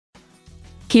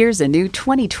Here's a new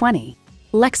 2020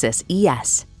 Lexus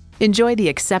ES. Enjoy the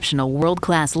exceptional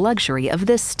world-class luxury of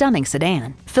this stunning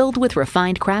sedan, filled with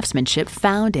refined craftsmanship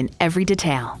found in every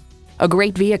detail. A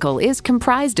great vehicle is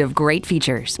comprised of great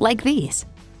features like these: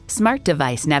 smart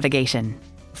device navigation,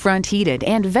 front heated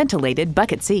and ventilated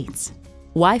bucket seats,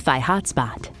 Wi-Fi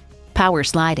hotspot, power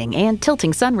sliding and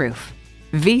tilting sunroof,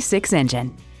 V6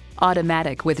 engine,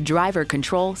 automatic with driver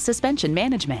control suspension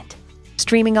management,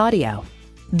 streaming audio,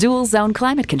 dual zone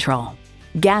climate control,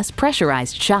 gas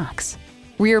pressurized shocks,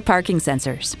 rear parking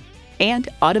sensors, and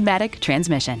automatic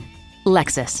transmission.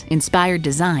 Lexus, inspired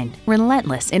design,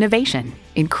 relentless innovation,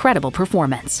 incredible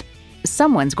performance.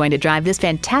 Someone's going to drive this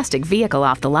fantastic vehicle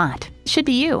off the lot. Should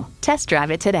be you. Test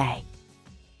drive it today.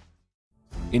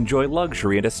 Enjoy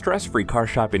luxury and a stress-free car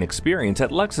shopping experience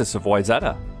at Lexus of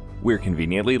Wayzata. We're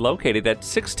conveniently located at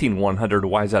 16100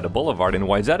 Wayzata Boulevard in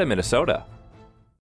Wayzata, Minnesota.